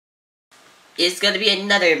It's going to be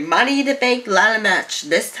another Money in the Bank ladder match.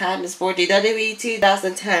 This time is for the WWE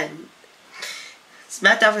 2010.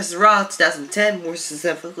 Smackdown vs. Raw 2010, more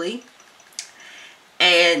specifically.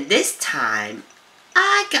 And this time,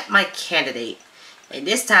 I got my candidate. And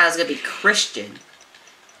this time it's going to be Christian.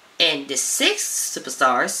 And the 6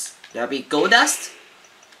 superstars, that'll be Goldust,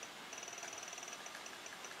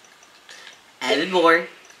 Evan Bourne,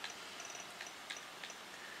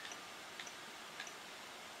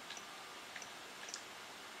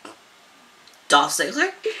 Dolph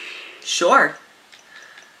Ziggler? Sure.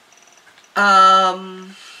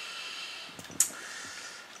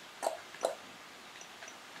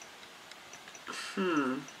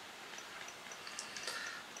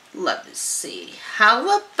 Let me see. How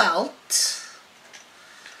about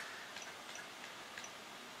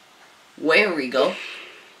Wayne Regal?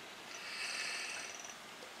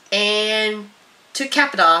 And to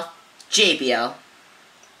cap it off, JBL.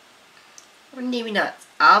 Or maybe not.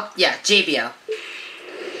 Yeah, JBL.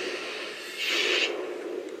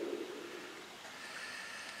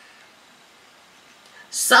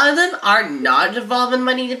 Some of them are not involved in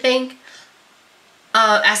Money in the Bank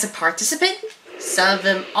as a participant. Some of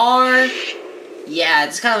them are. Yeah,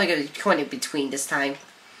 it's kind of like a coin in between this time.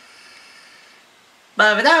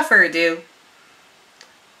 But without further ado,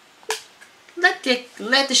 let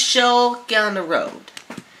the show get on the road.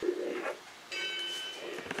 The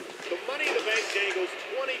Money in the Bank day goes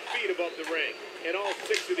 20 feet above the ring, and all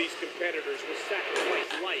 6 of these competitors will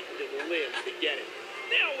sacrifice life and limb to get it.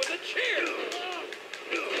 Now with a chair!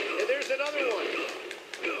 And there's another one.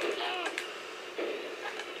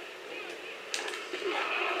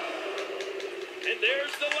 And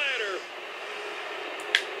there's the ladder.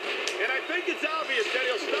 And I think it's obvious that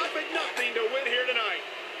he'll stop at nothing to win here tonight.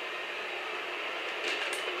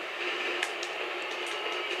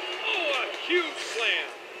 Oh, a huge slam.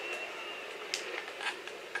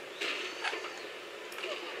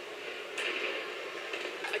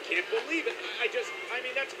 I can't believe it. I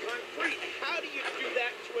mean, that's concrete. How do you do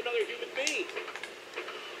that to another human being?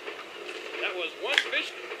 That was one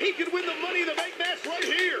fish. He could win the Money in the Bank match right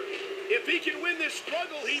here. If he can win this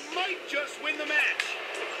struggle, he might just win the match.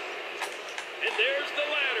 And there's the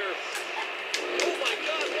ladder. Oh my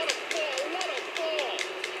God, what a fall, what a fall.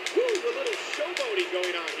 Woo, a little showboating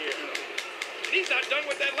going on here. And he's not done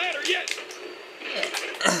with that ladder yet.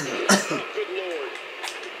 Oh, good Lord.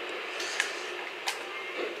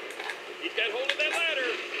 He's got hold of that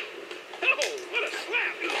ladder. Oh, what a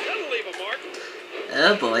slap. That'll leave a mark.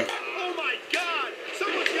 Oh boy. Oh my God,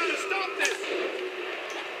 someone's got to stop this.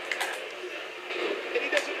 And he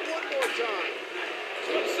does it one more time.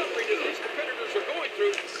 So much suffering that these competitors are going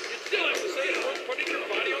through, you still have to say it's worth putting your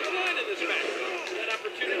body on the line in this match. That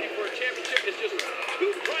opportunity for a championship is just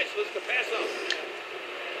too priceless to pass up.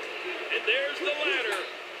 And there's the ladder.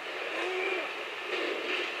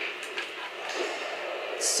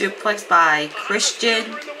 Suplex by Christian.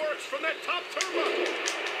 In the works from that top turnbuckle.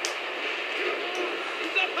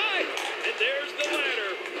 He's up high. And there's the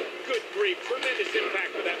ladder. Good grief, tremendous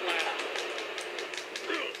impact with that ladder.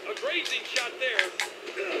 A grazing shot there.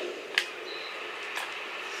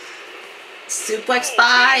 Suplex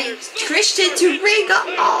by Christian to Regal.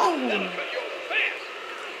 Oh!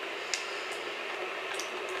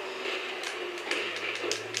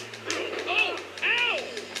 Oh, ow!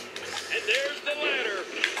 And there's the ladder.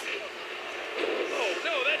 Oh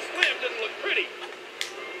no, that slam didn't look pretty.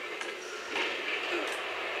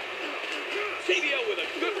 JBL with a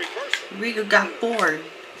good reversal. Regal got bored.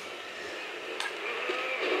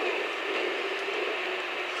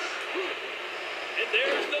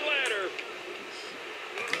 There's the ladder.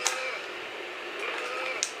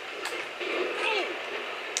 Oh!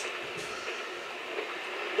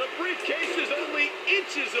 The briefcase is only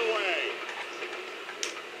inches away.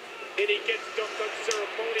 And he gets dumped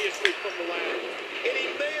unceremoniously from the ladder. And he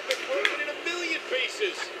may have been broken in a million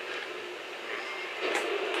pieces.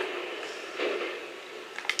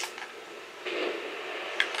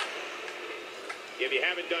 If you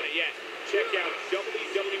haven't done it yet, check out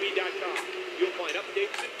WWE.com. You'll find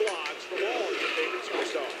updates and blogs from all your favorite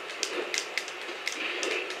superstars.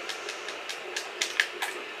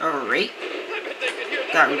 Alright.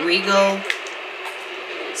 Got Regal.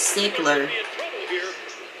 Stapler.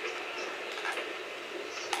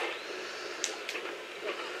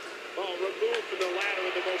 Oh, removed from the ladder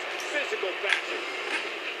in the most physical fashion.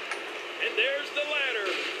 And there's the ladder.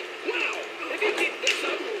 Wow! If he keeps this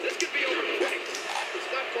up, this could be over quick. It's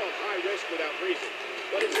not called high risk without reason,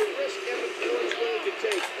 but it's a risk Evan Bourne's willing to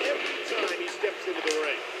take every time he steps into the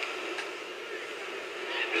ring.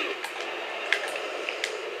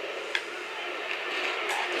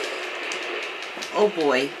 Oh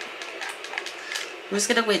boy. Who's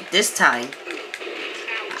gonna win this time?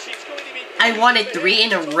 I won it 3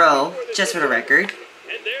 in a row, just for the record.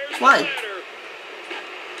 1.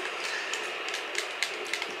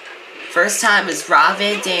 First time is Rob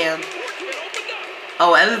Van Dam.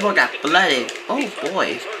 Oh, everyone got blooded. Oh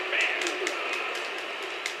boy.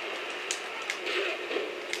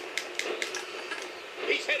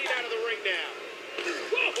 He's heading out of the ring now.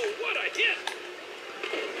 Whoa, what a hit!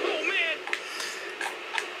 Oh man!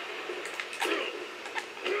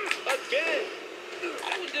 Again!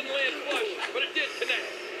 That one didn't land flush, but it did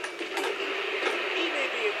connect. He may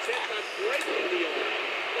be intent on breaking the arm.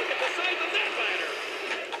 Look at the size of that ladder!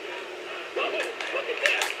 Whoa, look at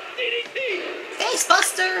this! DDT!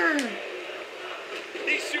 Facebuster!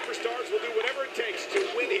 These superstars will do whatever it takes to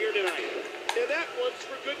win here tonight. And that one's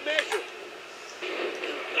for good measure.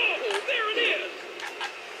 Oh, there it is!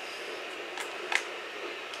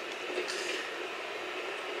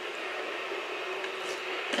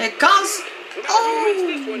 It comes. No matter who wins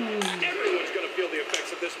this one, everyone's going to feel the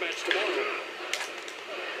effects of this match tomorrow.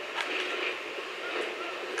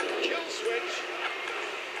 Kill switch.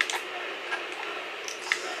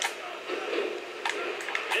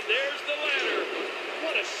 And there's the ladder.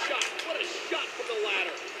 What a shot. What a shot from the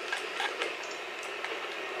ladder.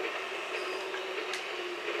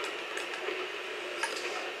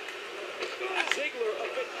 Ziggler a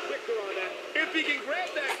bit quicker on that. If he can grab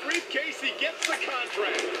that briefcase, he gets the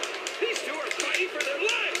contract. These two are fighting for their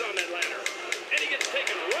lives on that ladder. And he gets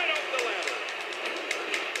taken right off the ladder.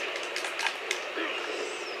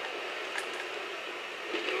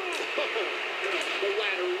 The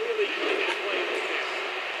ladder really coming into play in this match.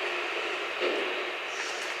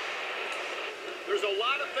 There's a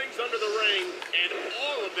lot of things under the ring, and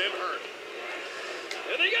all of them hurt.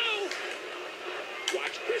 There they go.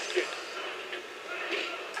 Watch Christian.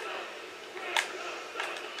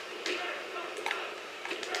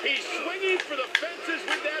 He's swinging for the fences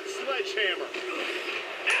with that sledgehammer.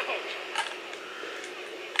 Ouch!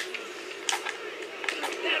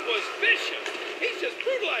 That was vicious. He's just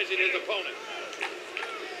brutalizing his opponent.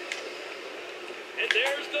 And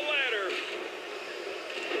there's the ladder.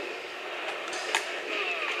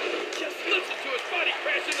 Just listen to his body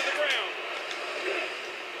crash into the ground.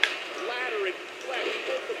 Ladder and flesh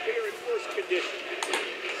both appear in worse condition.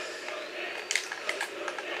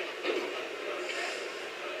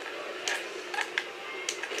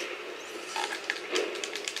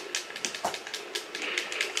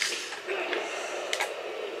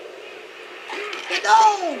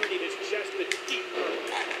 No! His chest and deep hurt.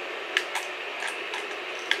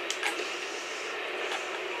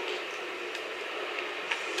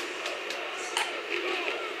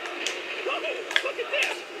 Whoa, look at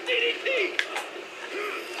this! DDT!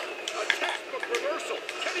 A textbook reversal.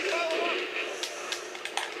 Can he follow up?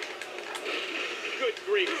 Good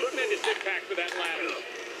grief. Tremendous impact for that ladder.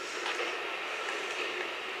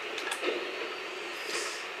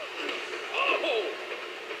 Oh!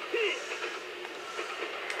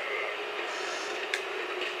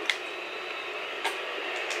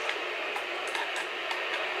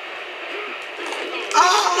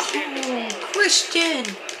 Oh, Christian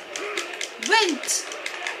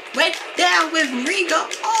went down with Rigo.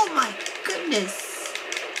 Oh my goodness.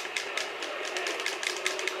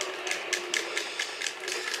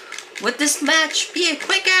 Would this match be a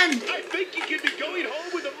quick end? I think you could be going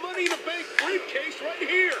home with the Money in the Bank briefcase right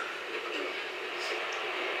here.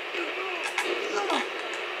 Oh.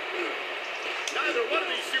 Neither one of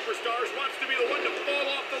these superstars wants to be the one to fall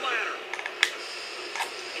off the ladder.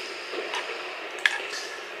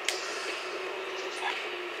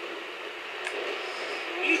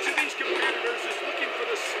 Each of these competitors is looking for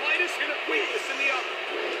the slightest hint of weakness in the other.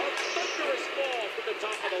 A thunderous fall from the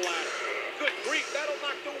top of the ladder. Good grief, that'll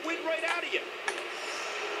knock the wind right out of you.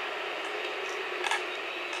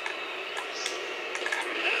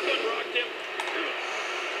 That one rocked him.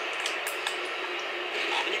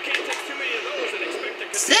 And you can't take too many of those and expect to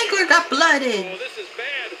continue. Ziggler got blooded. Oh, this is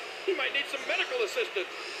bad. He might need some medical assistance.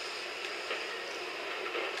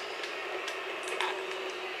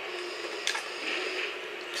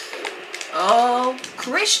 Oh,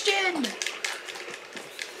 Christian.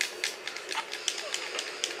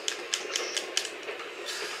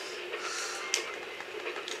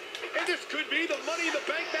 And this could be the Money in the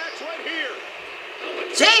Bank match right here.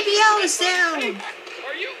 JBL is down. Hey,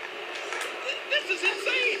 are you? This is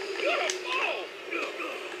insane. What a fall.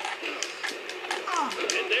 Oh.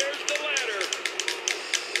 And there's the ladder.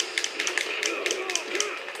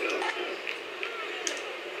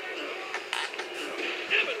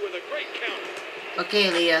 Evan with a great count.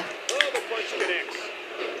 Okay, Leah. Oh, the punch connects.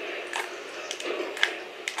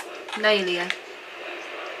 No idea.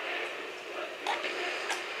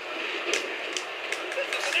 This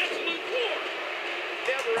is an absolute war.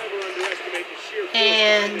 Never ever underestimate the sheer force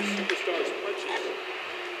And behind the superstar's punches.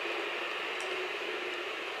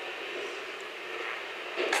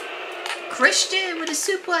 Christian with a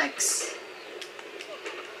suplex.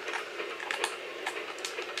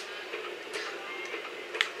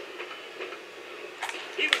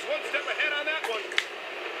 He was one step ahead on that one.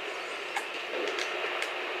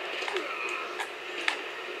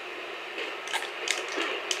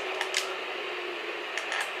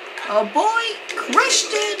 Oh boy,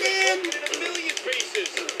 Christian In a million pieces.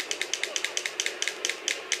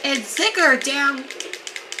 and Ziggler down.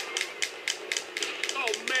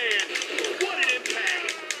 Oh man, what an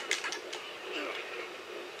impact.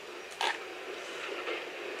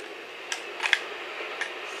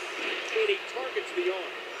 And he targets the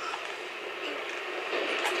arm.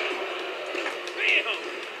 Bam!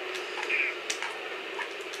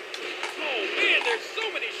 Oh man, there's so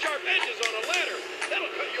many sharp edges on a ladder.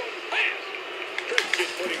 That'll cut you open fast. Christian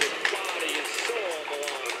putting his body and soul on the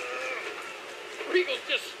line. Regal's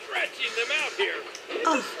just stretching them out here. It's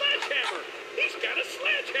a sledgehammer. He's got a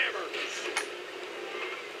sledgehammer.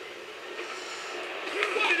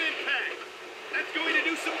 What an impact. That's going to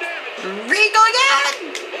do some damage. Regal again.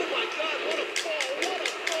 Oh my God, what a fall, what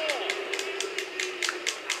a fall.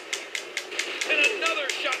 And another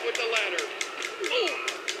shot with the ladder. Ooh.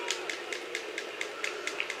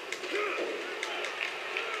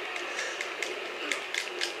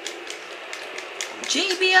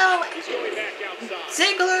 JBL, He's going back outside.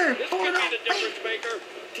 Ziggler, This pulling could be off. the difference maker.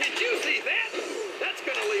 Did you see that? That's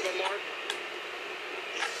going to leave a mark.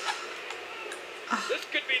 This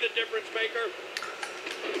could be the difference maker.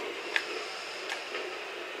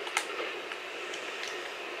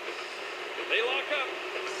 They lock up.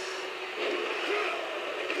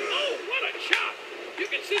 Oh, what a chop! You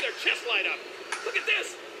can see their chest light up. Look at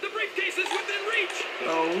this. The briefcase is within reach.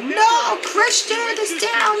 Oh no, Christian is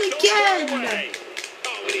down again.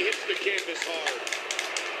 Oh, and he hits the canvas hard.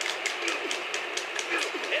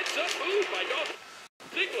 Heads up move by Dolph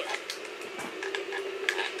Ziggler.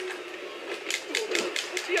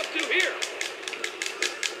 What's he up to here?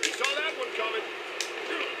 He saw that one coming.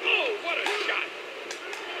 Oh, what a shot.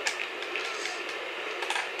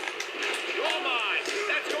 Oh my,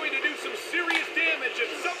 that's going to do some serious damage if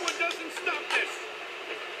someone doesn't stop this.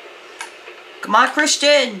 Come on,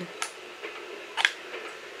 Christian.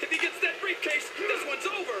 If he gets that briefcase, this one's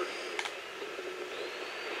over.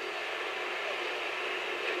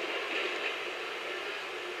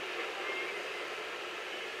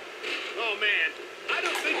 Oh man, I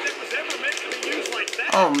don't think that was ever meant to be used like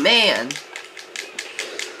that. Oh man.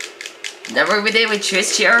 Never we did with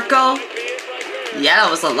Jericho? Might be it right there. Yeah,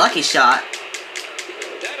 it was a lucky shot.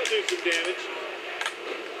 That'll do some damage.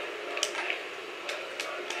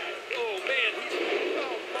 Oh man, he's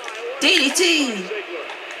oh my. DDT. Ziggler.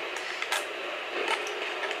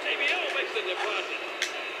 JBL makes the deposit.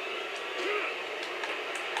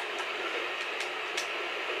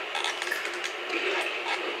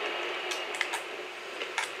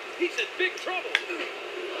 He's in big trouble.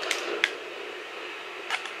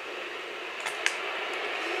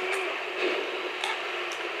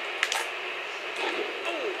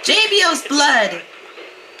 JBL's blood.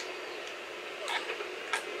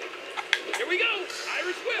 Here we go.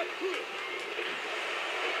 Irish whip.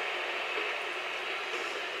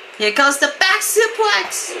 Here comes the back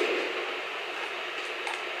suplex.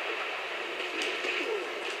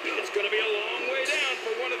 It's going to be a long way down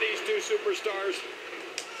for one of these two superstars.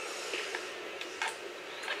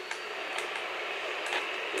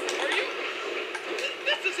 Are you?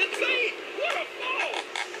 This is insane. What a fall.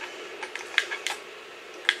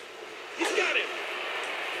 He's got him.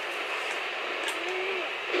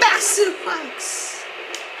 Back suplex.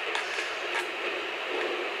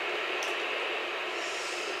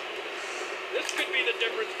 This could be the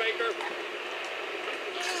difference maker.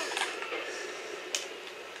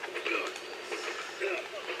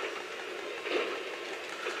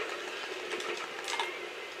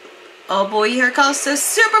 Oh boy, here comes the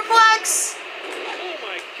superplex. Oh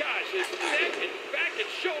my gosh, his neck and back and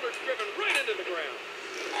shoulders driven right into the ground.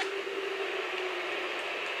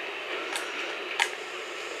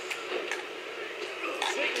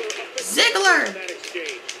 Ziggler. That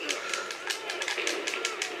exchange.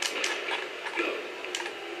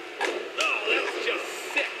 Oh, that's just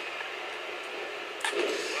sick.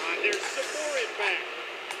 There's some more impact.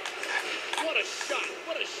 What a shot.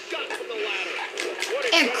 What a shot from the ladder.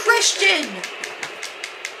 What And Christian.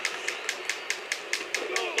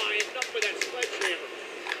 Oh my, enough with that sledgehammer.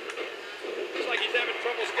 Looks like he's having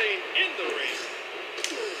trouble staying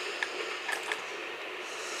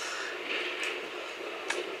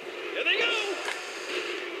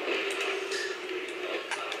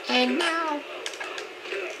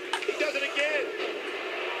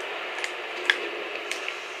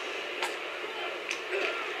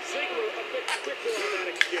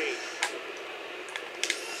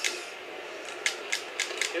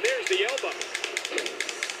up.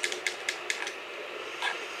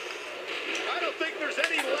 I don't think there's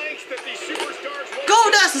any lengths that these superstars won't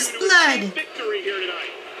Goldust go is to blood. achieve victory here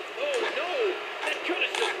tonight. Oh no, that cut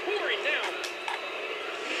is just pouring now.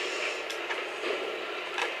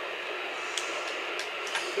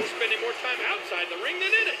 He's spending more time outside the ring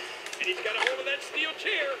than in it. And he's got a hold of that steel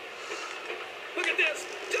chair. Look at this,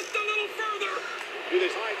 just a little further. With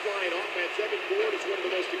his high-flying offense, Evan Bourne is one of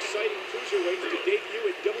the most exciting cruiserweights to debut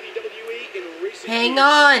in WWE in recent years. Hang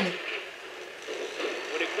on.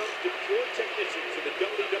 When it comes to pure technicians in the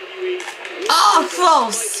WWE, Oh,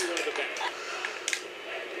 close. one of the best.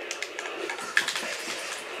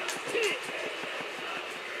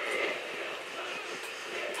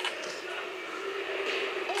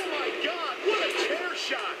 Oh my God, what a chair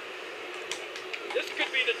shot! This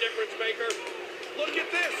could be the difference maker. Look at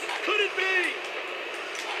this, could it be?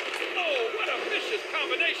 Oh, what a vicious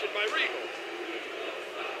combination by Regal.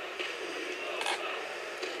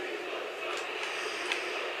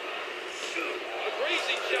 A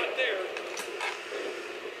grazing shot there.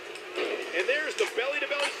 And there's the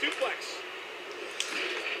belly-to-belly suplex.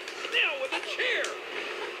 Now with a chair.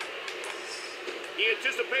 He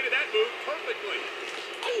anticipated that move perfectly.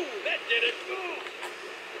 Oh, that did it. Oh.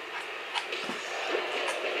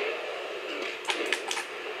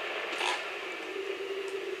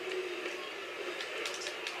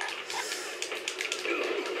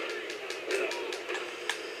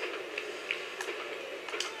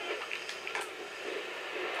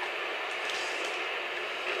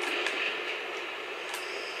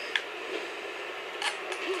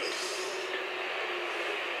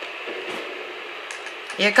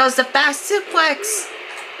 Here goes the fast suplex.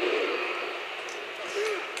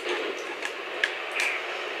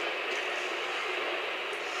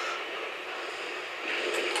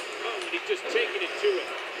 Oh, he's just taking it to it.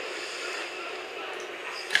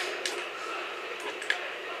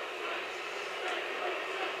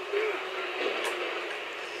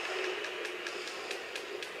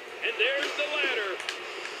 And there's the ladder.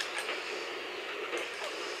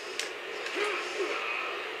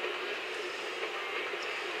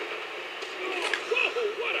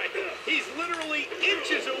 Whoa, what a... He's literally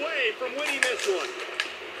inches away from winning this one.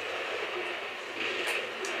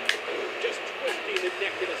 Just twisting the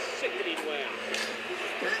neck in a sickening way.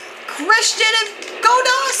 Christian and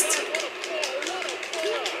Goldust. What a fall, what a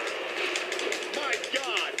fall. My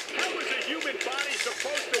God, how is a human body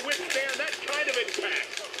supposed to withstand that kind of impact?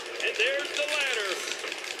 And there's the ladder.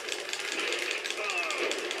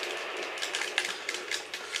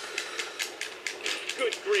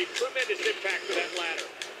 Good grief, tremendous impact to that ladder.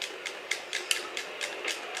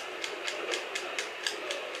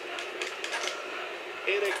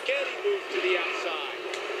 And again he moves to the outside.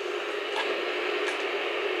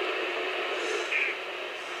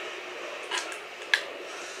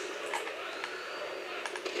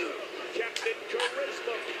 Captain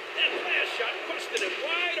Charisma. That last shot busted him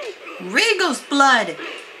wide open. Regal's blood.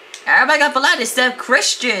 Everybody got blood except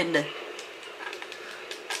Christian.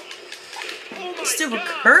 Oh my Still God,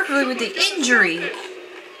 recovering with the someone gotta injury. stop this.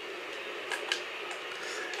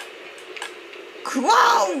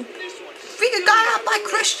 Whoa! This one's Regal got out by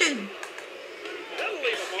Christian. That'll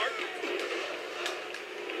leave a mark.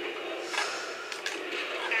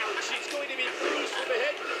 Ouch, she's going to be bruised from the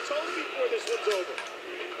head to the toe before this one's over.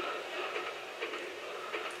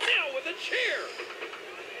 Now with a chair.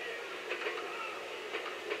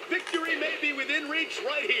 Victory may be within reach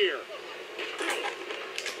right here.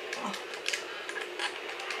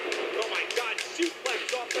 Oh my God,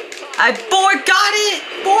 suplex off the top. Bourne got it!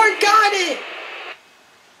 Bourne got it!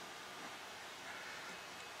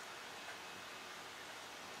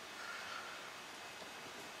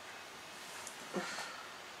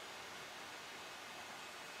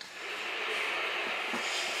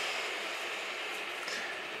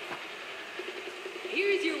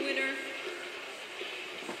 Here's your winner,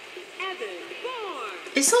 Evan Bourne.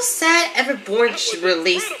 It's so sad Evan Bourne That was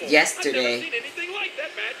released incredible. I've yesterday. never seen anything like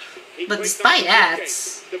that match. He But placed despite on the that-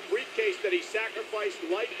 briefcase, the briefcase that he sacrificed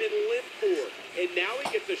life and limb for, and now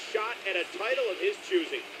he gets a shot at a title of his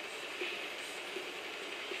choosing.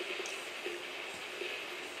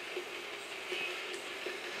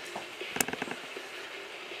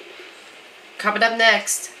 Coming up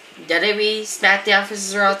next, WWE Smackdown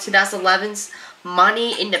vs. Raw 2011's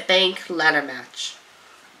Money in the Bank ladder match.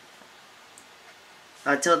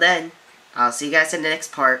 Until then, I'll see you guys in the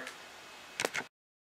next part.